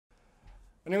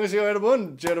안녕하세요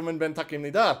여러분. 여러분 Ben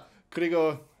Tucker입니다.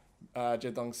 그리고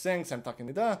제 동생 Sam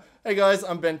Tucker입니다. Hey guys,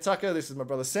 I'm Ben Tucker. This is my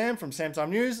brother Sam from Sam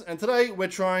Time News, and today we're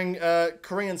trying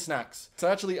Korean snacks. So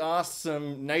I actually asked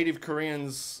some native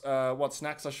Koreans what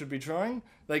snacks I should be trying.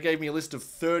 They gave me a list of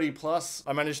 30 plus.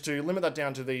 I managed to limit that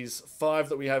down to these 5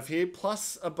 that we have here,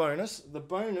 plus a bonus. The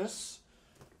bonus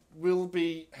will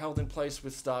be held in place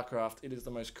with StarCraft. It is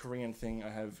the most Korean thing I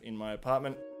have in my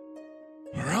apartment.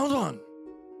 Round 1.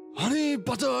 Honey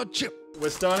butter chip. We're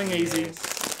starting easy.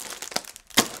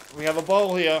 We have a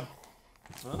bowl here.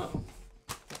 Oh,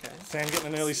 okay. Sam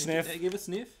getting an early sniff. Give a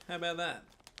sniff. How about that?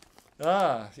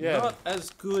 Ah, yeah. Not as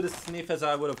good a sniff as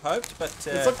I would have hoped, but...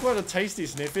 It's not quite a tasty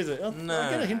sniff, is it? No. I'll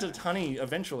get a hint of honey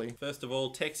eventually. First of all,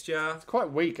 texture. It's quite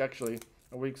weak, actually.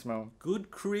 A weak smell.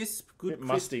 Good crisp. Good crisp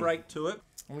musty. break to it.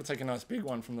 I'm going to take a nice big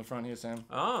one from the front here, Sam.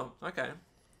 Oh, okay.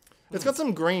 It's got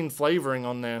some green flavouring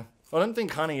on there. I don't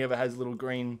think honey ever has little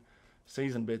green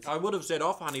seasoned bits. I would have said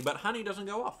off honey, but honey doesn't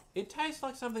go off. It tastes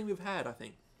like something we've had, I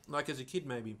think. Like as a kid,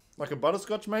 maybe. Like a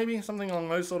butterscotch, maybe? Something along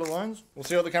those sort of lines? We'll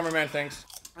see what the cameraman thinks.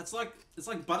 It's like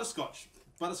butterscotch.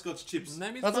 Butterscotch chips.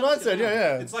 Maybe it's That's what I said,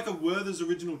 yeah. It's like a Werther's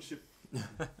original chip.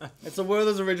 It's a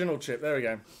Werther's original chip. There we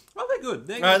go. Oh, they're good.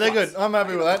 They're good. I'm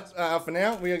happy with that. For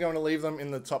now, we are going to leave them in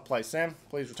the top place. Sam,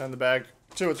 please return the bag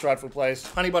to its rightful place.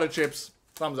 Honey butter chips.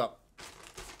 Thumbs up.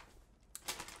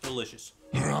 Delicious.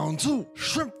 Round 2.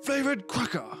 Shrimp flavored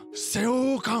cracker.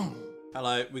 Seokang.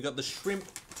 Hello, we got the shrimp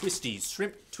twisties.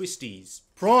 Shrimp twisties.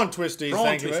 Prawn twisties, Prawn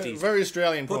thank you. twisties. Very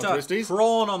Australian prawn Put a twisties.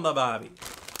 prawn on the barbie.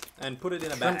 And put it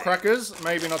in a Shrimp bag. crackers,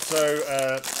 maybe not so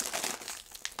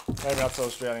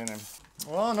Australian then.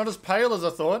 Well, not as pale as I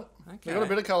thought. Okay. They got a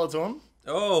bit of colour to them.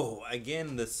 Oh,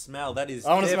 again, the smell. That is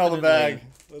I want to smell the bag.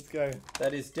 Let's go.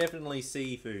 That is definitely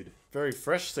seafood. Very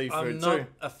fresh seafood I'm not too.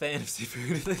 a fan of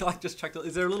seafood. They like just chucked it.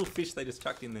 Is there a little fish they just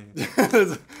chucked in there?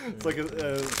 It's like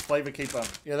a flavour keeper.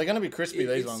 Yeah, they're going to be crispy,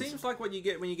 these ones. It seems like what you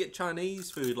get when you get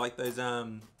Chinese food, like those, what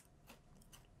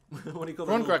do you call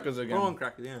Prawn them? crackers again. Prawn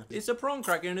crackers, yeah. It's a prawn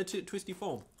cracker in a twisty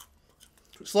form.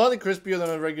 Slightly crispier than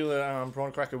a regular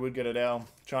prawn cracker would get at our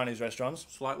Chinese restaurants.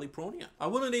 Slightly prawnier. I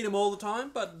wouldn't eat them all the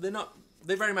time, but they're not,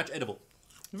 they're very much edible.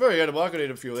 Very edible. I could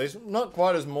eat a few of these. Not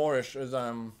quite as Moorish as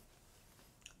The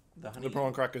the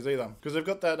prawn crackers either. Because they've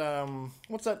got that,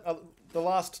 what's that, the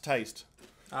last taste.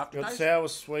 Got aftertaste. sour,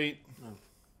 sweet,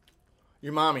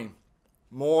 umami.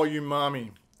 More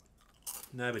umami.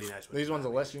 Nobody knows what These ones are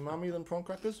less umami than prawn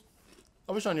crackers.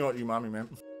 I wish I knew what umami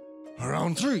meant.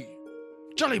 Round 3.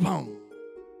 Jolly Pong.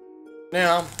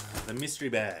 Now, the mystery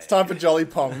bag. it's time for Jolly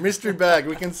Pong. Mystery bag.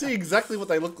 We can see exactly what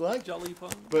they look like, Jolly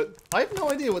Pong. but I have no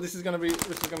idea what this is going to be.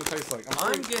 This is going to taste like.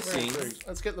 I'm very guessing- intrigued.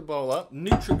 Let's get the bowl up.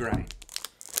 Nutrigrain.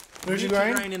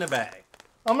 Nutrigrain. in a bag.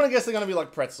 I'm going to guess they're going to be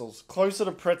like pretzels. Closer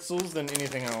to pretzels than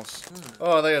anything else.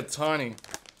 Oh, they are tiny.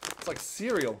 It's like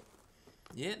cereal.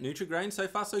 Yeah, Nutrigrain. So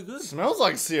far, so good. Smells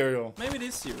like cereal. Maybe it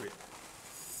is cereal.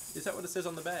 Is that what it says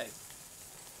on the bag?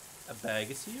 A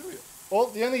bag of cereal. Well,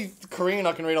 the only Korean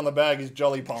I can read on the bag is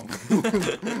Jolly Pong.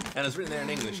 And it's written there in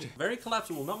English. Very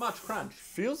collapsible, not much crunch.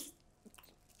 Feels...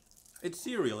 It's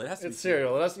cereal. It has to be It's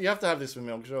cereal. You have to have this with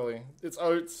milk, surely. It's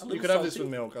oats. A You little could have this salty.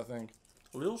 with milk, I think.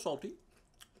 A little salty.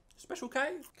 Special K.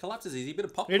 Collapses easy. Bit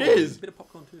of popcorn. It is. A bit of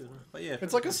popcorn too. But yeah.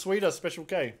 It's like a sweeter Special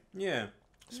K. Yeah.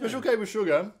 Special K with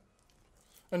sugar.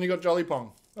 And you got Jolly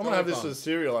Pong. I'm going to have this Pong. as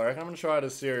cereal, I reckon. I'm going to try it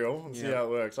as cereal and see Yeah. how it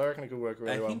works. I reckon it could work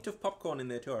really A well. hint of popcorn in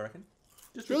there too, I reckon.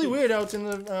 Just It's really a hint. weird how it's in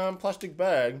the plastic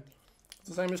bag. It's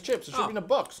the same as chips. It should be in a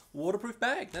box. Waterproof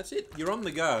bag. That's it. You're on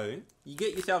the go. You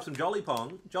get yourself some Jolly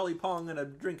Pong and a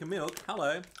drink of milk.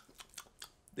 Hello.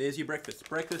 There's your breakfast.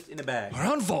 Breakfast in a bag.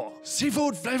 Round 4.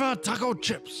 Seafood flavored taco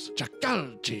chips.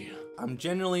 Chakalchi. I'm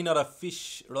generally not a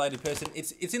fish-related person.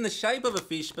 It's in the shape of a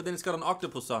fish, but then it's got an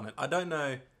octopus on it. I don't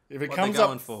know If it what comes they're up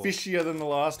going for. fishier than the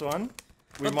last one,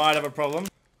 we might have a problem.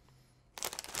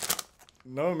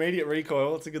 No immediate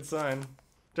recoil. That's a good sign.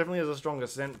 Definitely has a stronger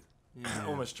scent. Yeah.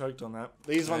 Almost choked on that.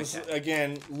 These ones, Okay.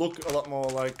 again, look a lot more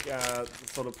like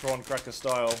sort of prawn cracker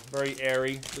style. Very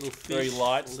airy, Little very fish,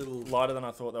 light, little lighter than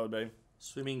I thought they would be.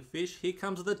 swimming fish. Here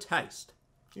comes the taste.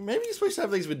 Maybe you're supposed to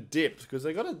have these with dips because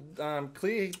they got a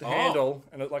clear handle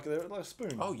and they're like a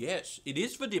spoon. Oh, yes. It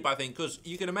is for dip, I think, because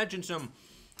you can imagine some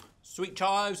sweet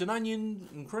chives and onion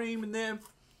and cream in there.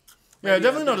 yeah, Maybe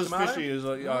definitely a not bit as of tomato. fishy as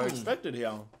I expected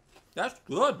here. That's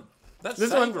good. That's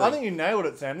This savoury. one, I think you nailed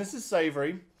it, Sam. This is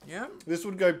savoury. Yeah. This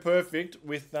would go perfect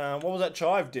with what was that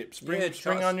chive dip? Spring Yeah,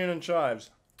 spring chives. onion and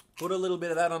chives. Put a little bit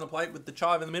of that on a plate with the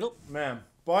chive in the middle. Man,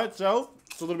 by itself,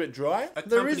 it's a little bit dry.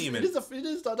 There is, Accompaniment.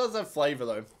 it does have flavour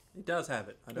though. It does have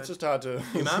it. I don't It's just hard to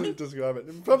Umami? describe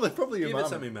it. Probably give it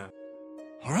some umami.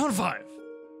 umami. Round 5.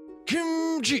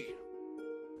 Kimchi.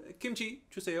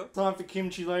 냠냠쩝쩝. Time for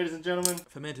kimchi, ladies and gentlemen.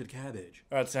 Fermented cabbage.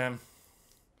 All right, Sam.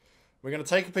 We're going to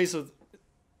take a piece of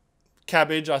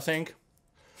cabbage, I think.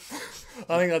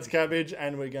 I think that's cabbage,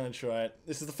 and we're going to try it.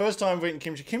 This is the first time we've eaten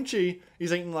kimchi. Kimchi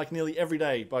is eaten like nearly every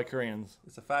day by Koreans.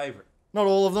 It's a favourite. Not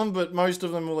all of them, but most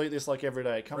of them will eat this like every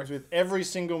day. It comes with every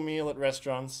single meal at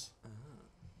restaurants.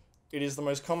 It is the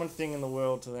most common thing in the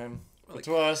world to them. Well, But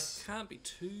to us, Can't be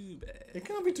too bad. it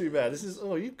can't be too bad. This is,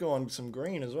 oh, you've gone some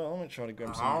green as well. I'm going to try to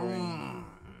grab some green.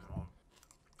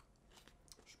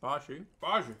 Spicy.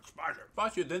 Spicy. Spicy.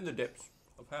 Spicier than the depths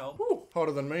of hell. Woo,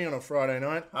 hotter than me on a Friday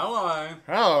night. Hello.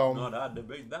 Hello. Not hard to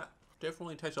beat that.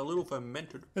 Definitely tastes a little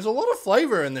fermented. There's a lot of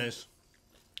flavour in this.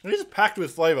 It is packed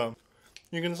with flavour.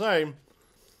 You can say,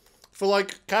 for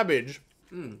like cabbage,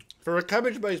 for a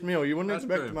cabbage-based meal, you wouldn't That's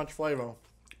expect true. much flavour.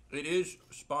 It is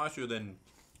spicier than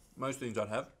most things I'd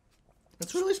have.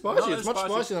 It's really spicy. Not It's as much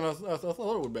spicy. spicier than I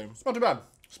thought it would be. It's not too bad.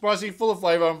 Spicy, full of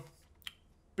flavour.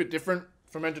 Bit different.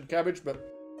 Fermented cabbage, but...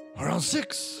 Around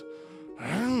 6.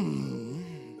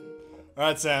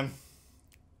 Alright, Sam.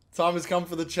 Time has come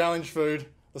for the challenge food.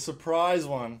 The surprise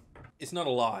one. It's not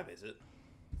alive, is it?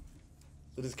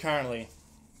 That is currently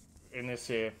in this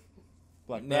here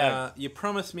black bag. Now, you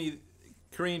promised me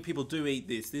Korean people do eat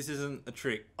this. This isn't a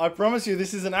trick. I promise you,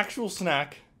 this is an actual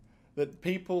snack that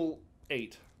people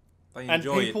eat. They And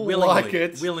enjoy people it. Willingly. like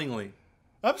it. Willingly.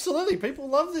 Absolutely, people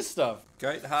love this stuff.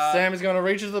 Goat heart. Sam is going to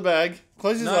reach into the bag.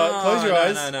 Close his no, eyes. Close your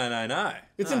eyes. No.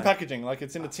 It's No. in packaging, like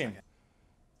it's in a tin.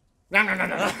 No.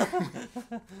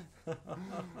 That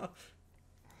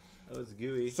was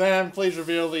gooey. Sam, please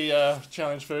reveal the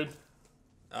challenge food.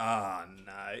 Ah,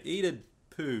 no. Eat a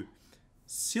poo.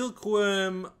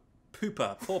 Silkworm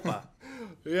pauper.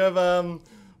 We have,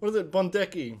 what is it?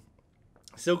 Bondeki.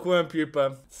 Silkworm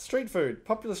pupa. Street food.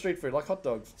 Popular street food, like hot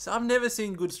dogs. So I've never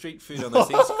seen good street food on those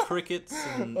things. Crickets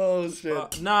and... Oh,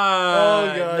 shit. no.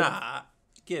 Oh, God. Nah.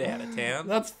 Get out of town.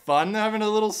 That's fun, having a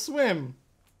little swim.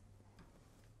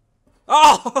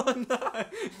 Oh, no.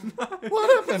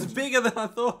 What It's happened? bigger than I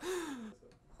thought.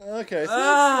 Okay, so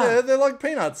Ah. yeah, they're like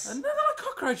peanuts. And they're like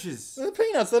cockroaches. They're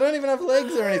peanuts. They don't even have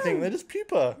legs or anything. They're just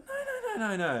pupa.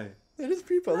 No. They're just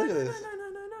pupa. Look at this.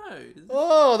 No.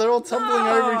 Oh, they're all tumbling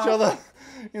over each other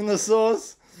in the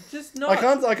sauce. Just not.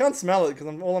 I can't smell it because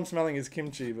all I'm smelling is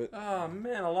kimchi. But Oh,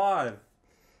 man alive.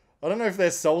 I don't know if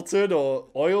they're salted or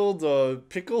oiled or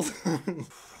pickled.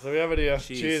 So we have it here.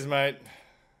 Cheers, mate.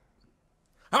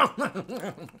 Oh, not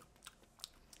bad.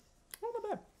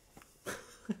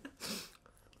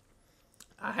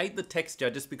 I hate the texture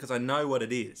just because I know what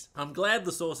it is. I'm glad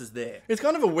the sauce is there. It's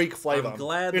kind of a weak flavour. I'm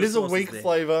glad it the is a sauce is weak there.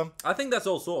 flavour. I think that's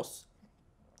all sauce.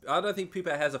 I don't think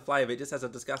pupa has a flavour. It just has a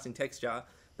disgusting texture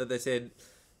that they said,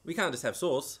 we can't just have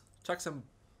sauce. Chuck some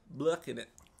blurk in it.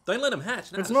 Don't let them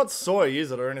hatch. No. It's not soy,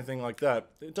 is it, or anything like that.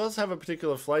 It does have a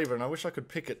particular flavour, and I wish I could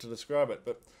pick it to describe it,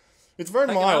 but it's very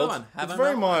Take another mild. one. Have It's very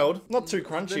another one. mild. Not too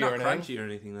crunchy They're not or anything. crunchy or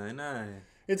anything though, no.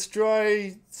 It's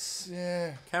dry.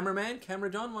 Yeah. Camera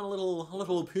John, want a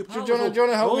little pupa? Do you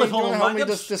wanna help me? Do you wanna help me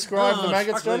just describe the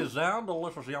maggots, John?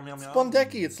 Delicious, yum, yum, yum.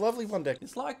 Bondeki. It's lovely bondeki.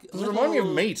 It's like Does it remind me of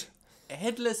meat?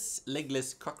 headless,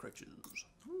 legless cockroaches.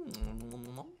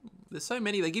 There's so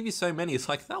many. They give you so many. It's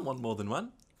like I want more than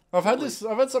one. I've had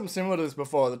something similar to this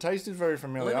before. The taste is very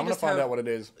familiar. Let me I'm gonna just find have- out what it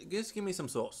is. Just give me some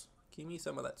sauce. Give me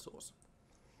some of that sauce.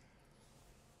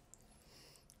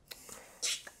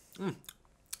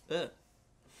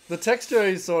 The texture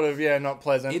is sort of not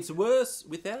pleasant. It's worse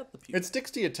without the pupa. It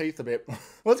sticks to your teeth a bit.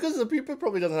 Well, it's because the pupa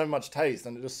probably doesn't have much taste,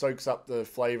 and it just soaks up the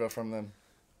flavour from them.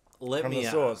 Let from me the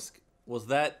ask. sauce. Was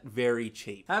that very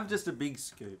cheap? Have just a big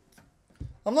scoop.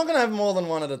 I'm not gonna have more than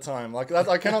one at a time. Like that,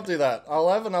 I cannot do that. I'll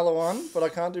have another one, but I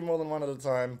can't do more than one at a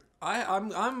time.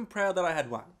 I'm proud that I had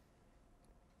one.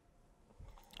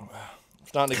 I'm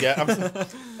starting to gag.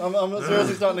 I'm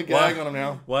seriously starting to gag on them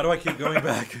now. Why do I keep going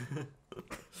back?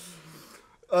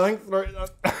 I think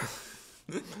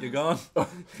three. You're gone.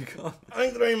 You're gone. I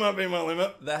think three might be my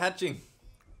limit. They're hatching.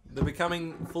 They're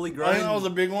becoming fully I grown. think that was a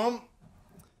big one.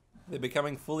 They're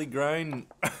becoming fully grown.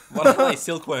 What are they?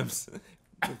 Silkworms.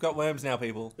 We've got worms now,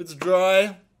 people. It's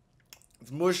dry.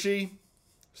 It's mushy.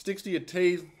 Sticks to your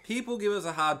teeth. People give us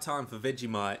a hard time for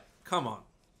Vegemite. Come on.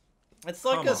 It's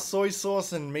like Come a on. soy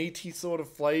sauce and meaty sort of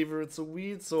flavour. It's a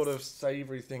weird sort of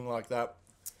savoury thing like that.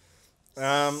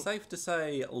 Safe to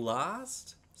say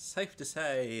last. Safe to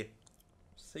say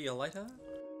see you later.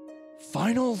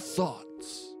 Final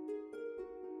thoughts.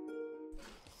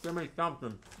 Give me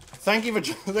something. Thank you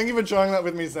for trying that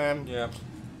with me, Sam. Yeah.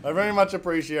 I very much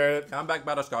appreciate it. Come back,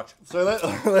 butterscotch. So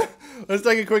let's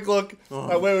take a quick look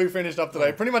at where we finished up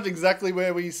today. Pretty much exactly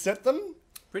where we set them.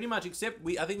 Pretty much, except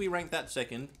I think we ranked that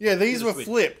second. Yeah, these To were the Switch.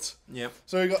 flipped. Yep.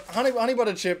 So we got honey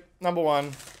butter chip, number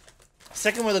 1.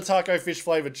 Second were the taco fish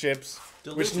flavored chips,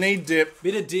 Delicious. which need dip.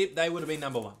 Bit of dip, they would have been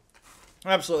number 1.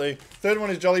 Absolutely. Third one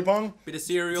is Jolly Pong. Bit of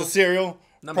cereal. It's a cereal.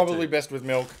 Number Probably 2. best with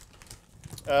milk.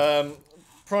 Prawn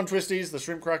twisties, the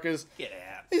shrimp crackers. Get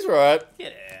out. These are alright.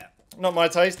 Get out. Not my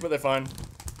taste, but they're fine.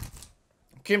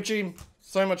 Kimchi,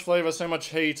 so much flavor, so much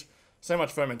heat, so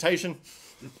much fermentation.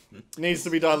 Needs to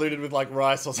be diluted with like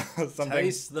rice or something.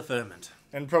 Taste the ferment.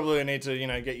 And probably need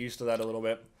to, get used to that a little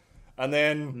bit. And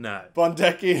then No.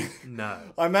 Bondeki. No.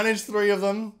 I managed 3 of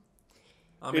them.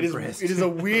 I'm It impressed. is a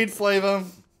weird flavor,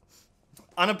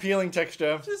 unappealing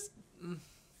texture, Just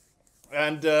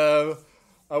and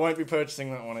I won't be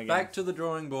purchasing that one again. back to the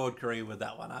drawing board, Curry, with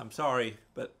that one. I'm sorry,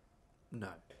 but no.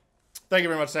 Thank you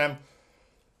very much, Sam.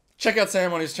 Check out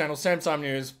Sam on his channel, Sam Time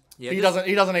News. Yeah, he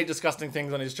doesn't eat disgusting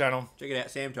things on his channel. Check it out,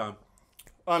 Sam Time.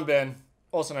 I'm Ben,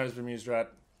 also known as Bemused,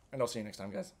 and I'll see you next time,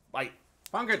 guys. Bye.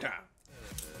 Funker time.